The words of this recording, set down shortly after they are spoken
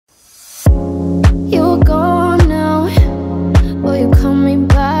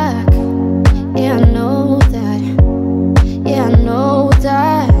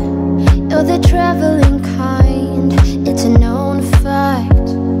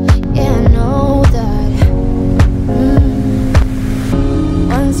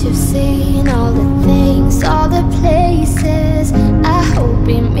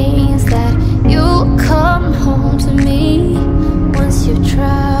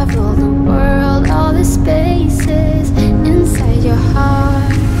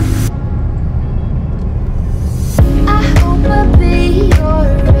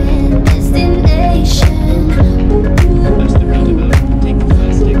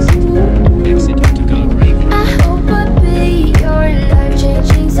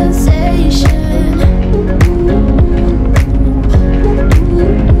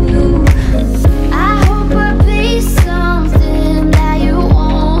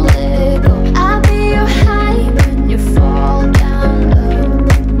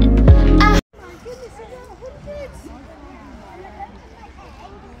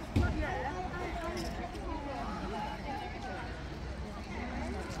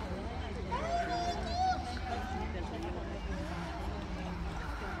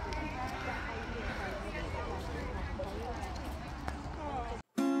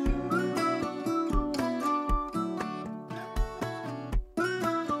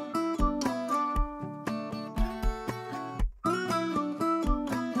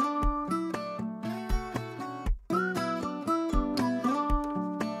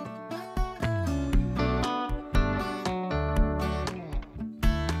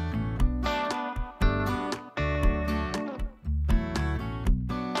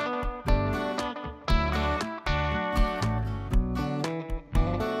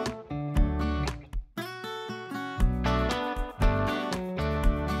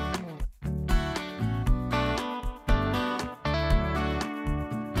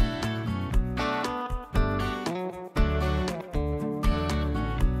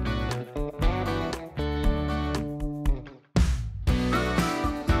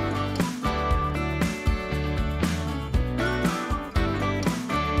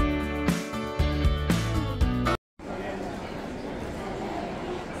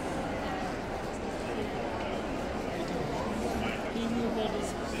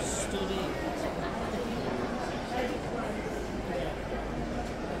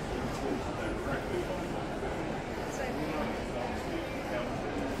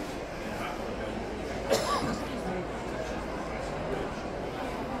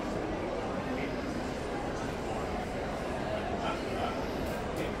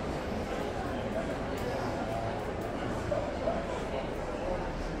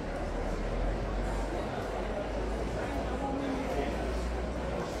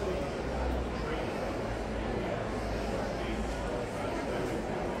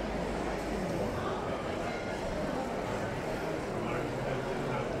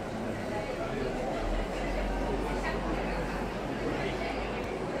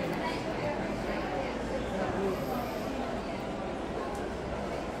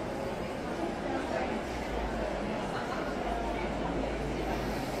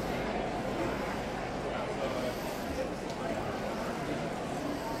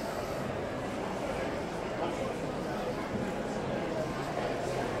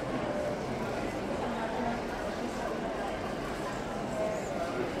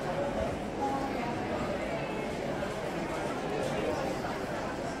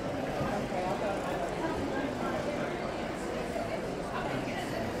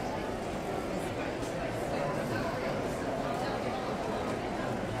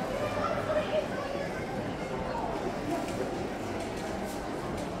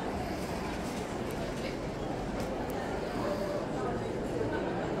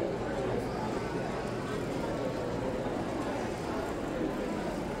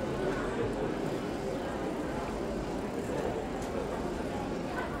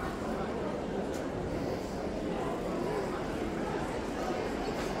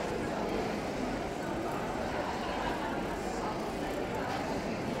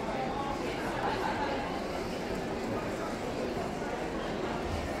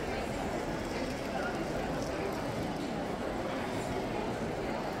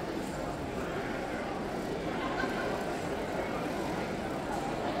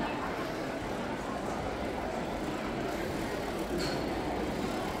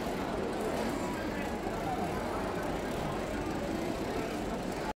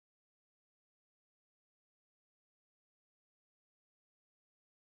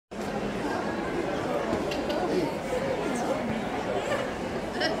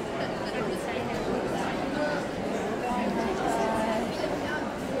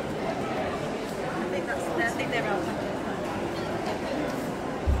I think they're out.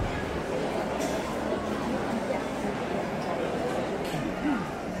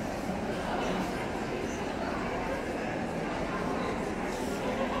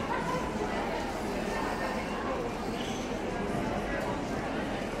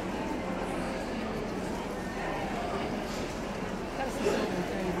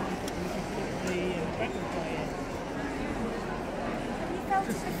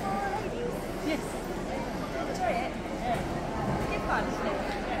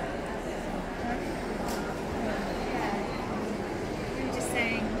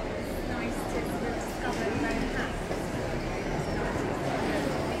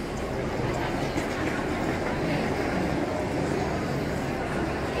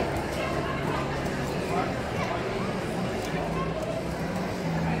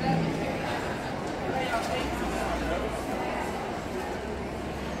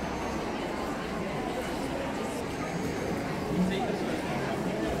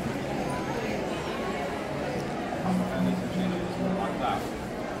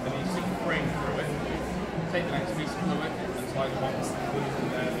 Take the next piece of fluid and slide once the fluid in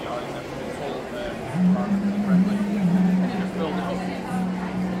there, the eye, and then put it full correctly. And you just build it up.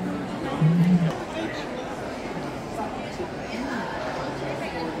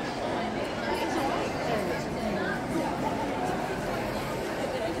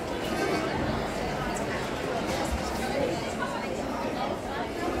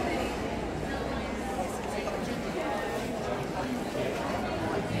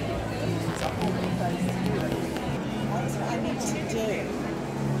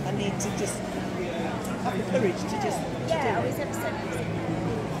 I need to just have the courage to just do I always have said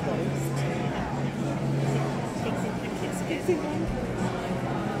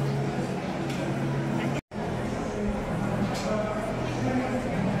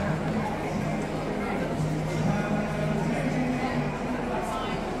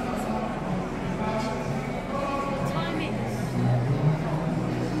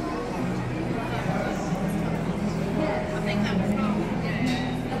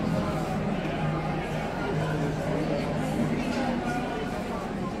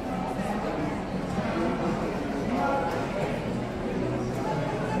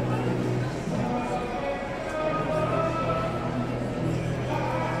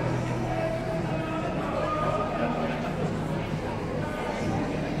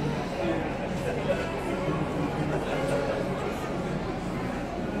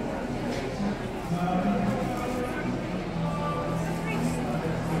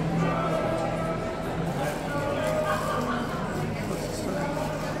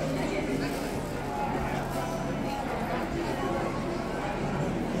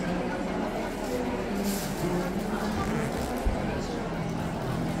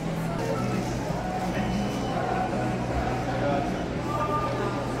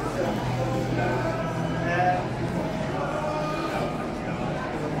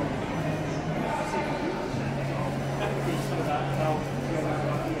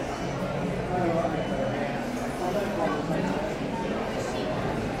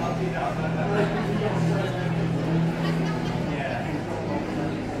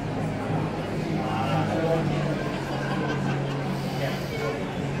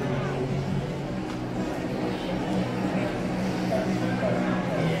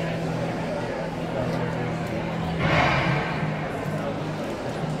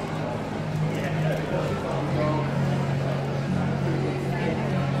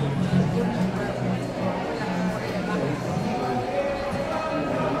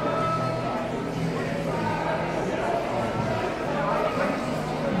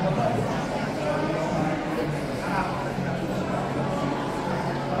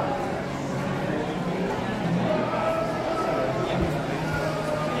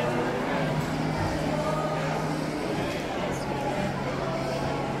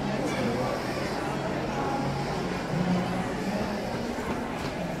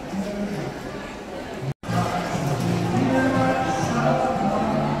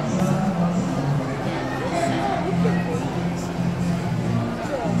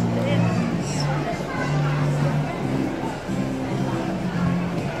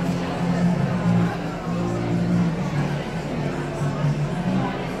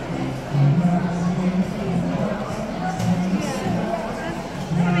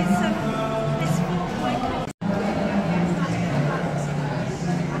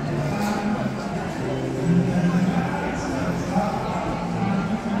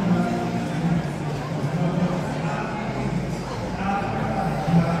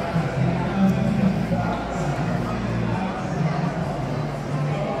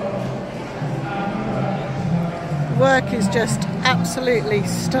work is just absolutely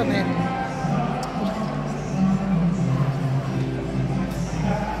stunning.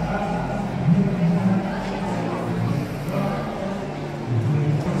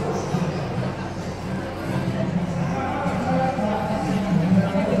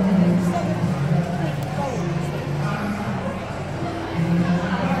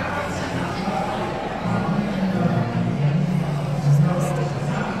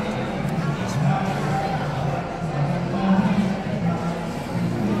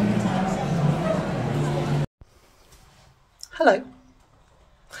 Hello.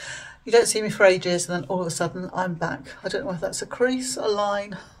 You don't see me for ages and then all of a sudden I'm back. I don't know if that's a crease, a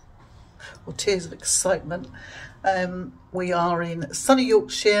line or tears of excitement. We are in sunny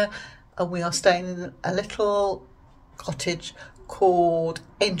Yorkshire and we are staying in a little cottage called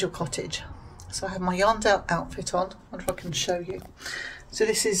Angel Cottage. So I have my Yarndale outfit on. I wonder if I can show you. So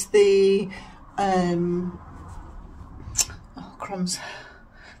this is the oh crumbs,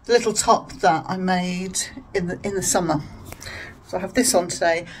 the little top that I made in the summer. So I have this on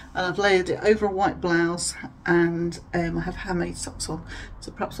today and I've layered it over a white blouse and I have handmade socks on. So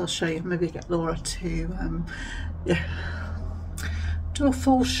perhaps I'll show you, maybe get Laura to do a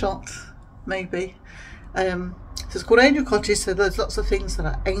full shot maybe. So it's called Angel Cottage, so there's lots of things that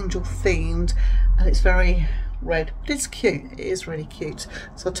are angel themed and it's very red, but it's cute, it is really cute.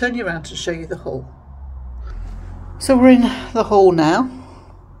 So I'll turn you around to show you the haul. So we're in the hall now,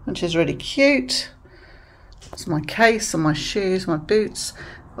 which is really cute. It's my case and my shoes, my boots.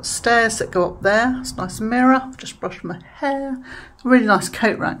 Got stairs that go up there. It's a nice mirror. I've just brushed my hair. A really nice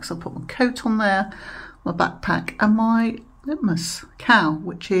coat rack, so I'll put my coat on there, my backpack, and my litmus cowl,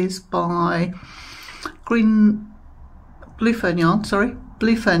 which is by Blue Fern Yarn. So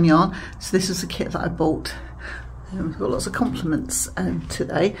this is the kit that I bought. We've got lots of compliments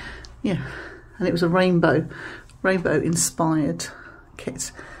today. Yeah, and it was a rainbow inspired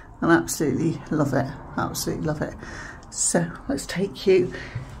kit. And I absolutely love it, absolutely love it. So let's take you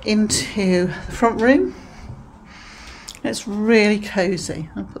into the front room. It's really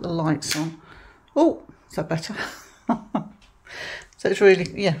cosy. I'll put the lights on. Oh, is that better? So it's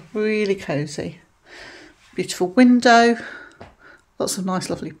really, yeah, really cosy. Beautiful window, lots of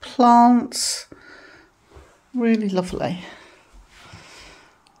nice lovely plants, really lovely.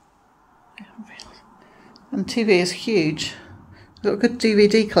 And TV is huge. We've got a good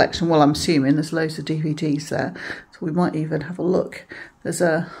DVD collection. Well, I'm assuming there's loads of DVDs there, so we might even have a look. There's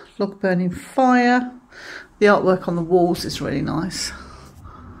a log burning fire. The artwork on the walls is really nice.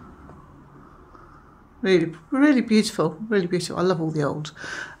 Really, really beautiful, really beautiful. I love all the old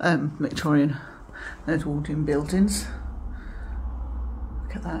Victorian and Edwardian buildings.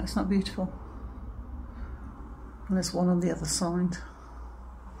 Look at that, it's not beautiful. And there's one on the other side.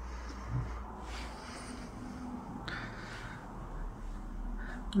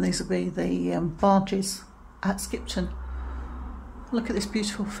 And these will be the barges at Skipton. Look at this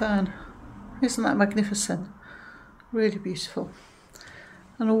beautiful fern. Isn't that magnificent? Really beautiful.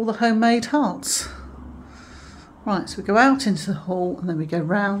 And all the homemade hearts. Right, so we go out into the hall and then we go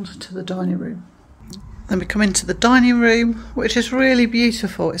round to the dining room. Then we come into the dining room, which is really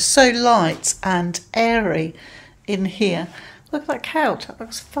beautiful. It's so light and airy in here. Look at that couch, that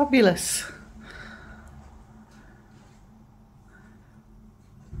looks fabulous.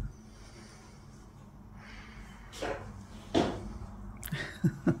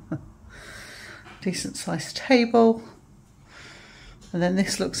 Decent sized table, and then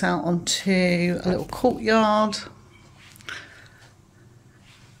this looks out onto a little courtyard.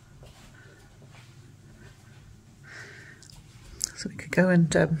 So we could go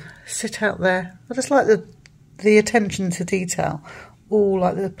and sit out there. I just like the attention to detail, all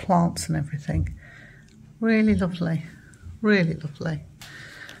like the plants and everything. Really lovely, really lovely.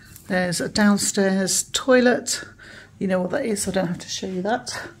 There's a downstairs toilet. You know what that is, so I don't have to show you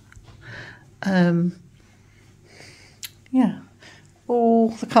that. Yeah, all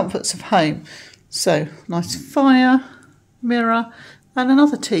the comforts of home. So nice fire, mirror, and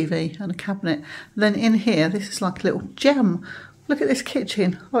another TV and a cabinet. And then in here, this is like a little gem. Look at this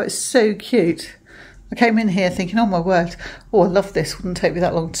kitchen. Oh, it's so cute. I came in here thinking, oh my word, oh I love this. Wouldn't take me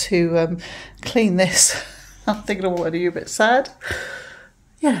that long to clean this. I'm thinking, oh, what, are you a bit sad?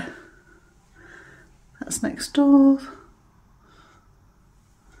 Yeah. That's next door.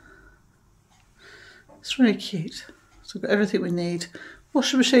 It's really cute. So we've got everything we need.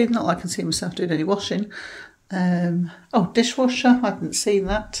 Washing machine, not that I can see myself doing any washing. Oh, dishwasher, I haven't seen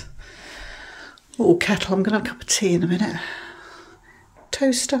that. Oh, kettle, I'm going to have a cup of tea in a minute.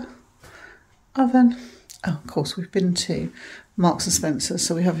 Toaster, oven. Oh, of course, we've been to Marks and Spencer's,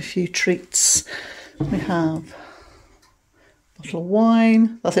 so we have a few treats. We have bottle of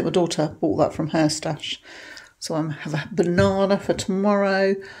wine. I think my daughter bought that from her stash. So I have a banana for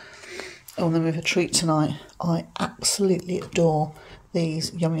tomorrow. Oh, and then we have a treat tonight. I absolutely adore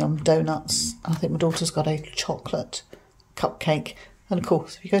these Yum Yum donuts. I think my daughter's got a chocolate cupcake. And of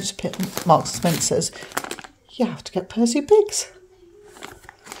course, if you go to Marks & Spencer's, you have to get Percy Pigs.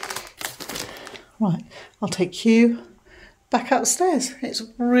 Right, I'll take you back upstairs. It's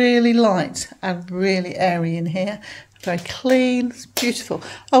really light and really airy in here. Very clean, it's beautiful.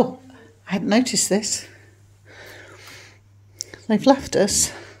 Oh, I hadn't noticed this. They've left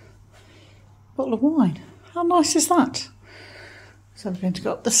us a bottle of wine. How nice is that? So I'm going to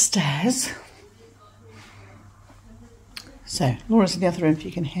go up the stairs. So Laura's in the other room if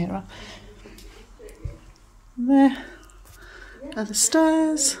you can hear her. There are the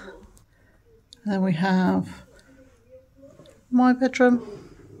stairs. And then we have my bedroom.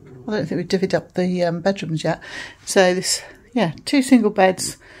 I don't think we've divvied up the bedrooms yet. So this, yeah, 2 single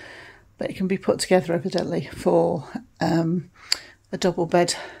beds, but it can be put together evidently for a double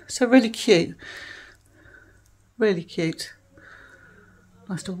bed. So really cute. Really cute.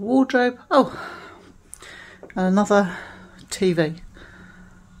 Nice little wardrobe. Oh, and another TV.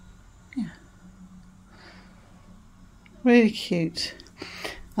 Yeah. Really cute.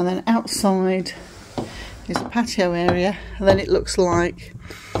 And then outside is a patio area, and then it looks like,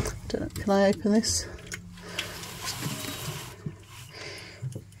 don't know, can I open this?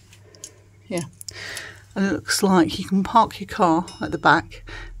 Yeah. And it looks like you can park your car at the back.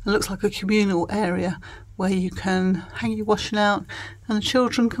 It looks like a communal area where you can hang your washing out and the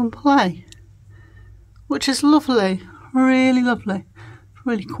children can play, which is lovely, really lovely. It's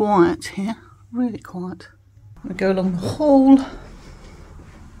really quiet here, really quiet. I'm going to go along the hall.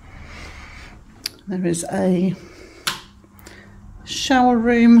 There is a shower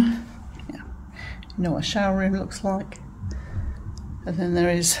room. Yeah, you know what a shower room looks like. And then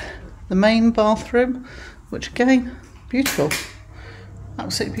there is the main bathroom, which again, beautiful,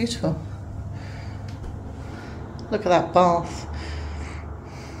 absolutely beautiful. Look at that bath.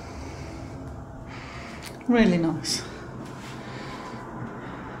 Really nice.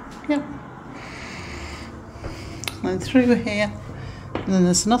 Yep. And then through here, and then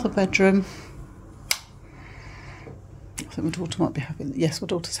there's another bedroom. I think my daughter might be having, yes, my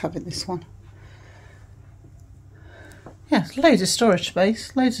daughter's having this one. Yes, loads of storage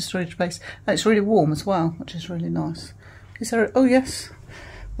space, loads of storage space. And it's really warm as well, which is really nice. Is there, oh yes,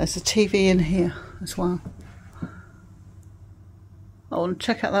 there's a TV in here as well. Oh, and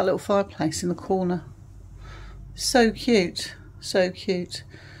check out that little fireplace in the corner. So cute, so cute.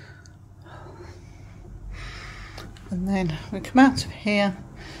 And then we come out of here.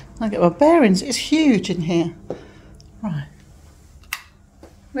 I get my bearings, it's huge in here. Right,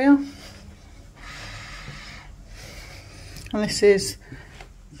 we are. And this is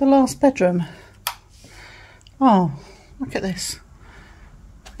the last bedroom. Oh, look at this.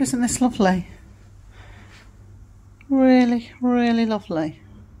 Isn't this lovely? Really, really lovely.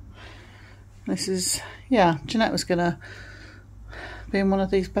 This is, yeah, Jeanette was going to be in one of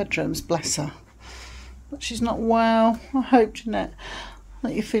these bedrooms, bless her. But she's not well. I hope, Jeanette,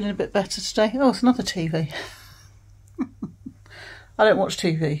 that you're feeling a bit better today. Oh, it's another TV. I don't watch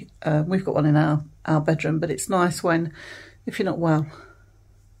TV. We've got one in our bedroom, but it's nice when, if you're not well.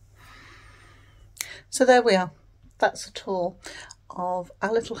 So there we are. That's a tour of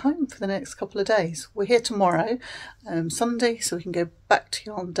our little home for the next couple of days. We're here tomorrow, Sunday, so we can go back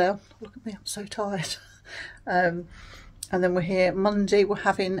to Yarndale. Look at me, I'm so tired. And then we're here Monday. We're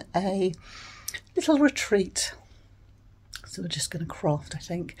having a little retreat. So we're just going to craft, I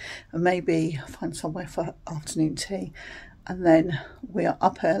think, and maybe find somewhere for afternoon tea. And then we are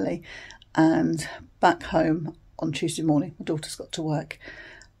up early and back home on Tuesday morning. My daughter's got to work.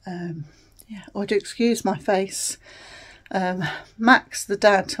 Yeah, I do excuse my face. Max, the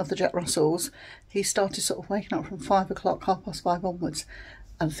dad of the Jack Russells, he started sort of waking up from 5 o'clock, 5:30 onwards.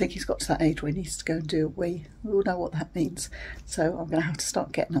 And I think he's got to that age where he needs to go and do a wee. We all know what that means. So I'm going to have to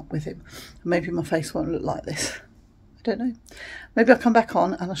start getting up with him. Maybe my face won't look like this. I don't know. Maybe I'll come back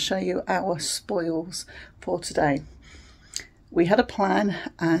on and I'll show you our spoils for today. We had a plan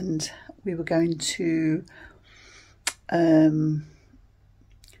and we were going to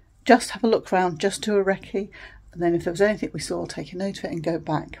just have a look around, just do a recce, and then if there was anything we saw, take a note of it and go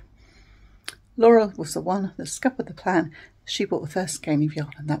back. Laura was the one that scuppered the plan. She bought the first skein of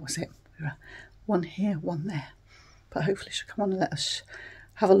yarn and that was it. We were one here, one there. But hopefully she'll come on and let us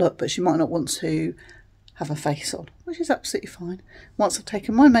have a look, but she might not want to have a face on, which is absolutely fine. Once I've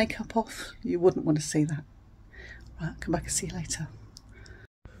taken my makeup off, you wouldn't want to see that. Right, I'll come back and see you later.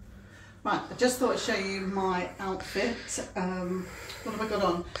 Right, I just thought I'd show you my outfit. What have I got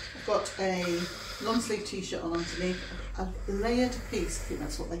on? I've got a long sleeve t-shirt on underneath, a layered piece, I think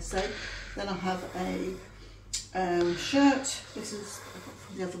that's what they say. Then I have a shirt, this is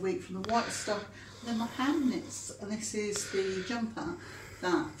from the other week from the white stuff. And then my hand knits, and this is the jumper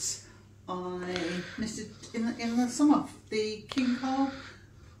that I knitted in the summer. The King Carl,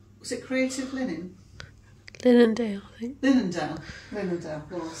 was it Creative Linen? Linnendale, I think.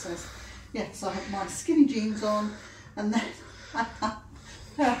 Linnendale, Laura says. Yes, I have my skinny jeans on, and then I have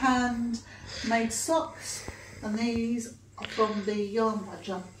her hand-made socks, and these are from the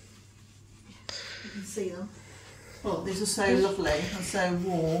Yarndale. You can see them. Oh, these are so lovely and so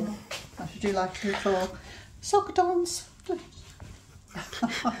warm. I should do like a little sock-a-dons. So,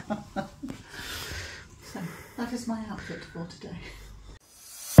 that is my outfit for today.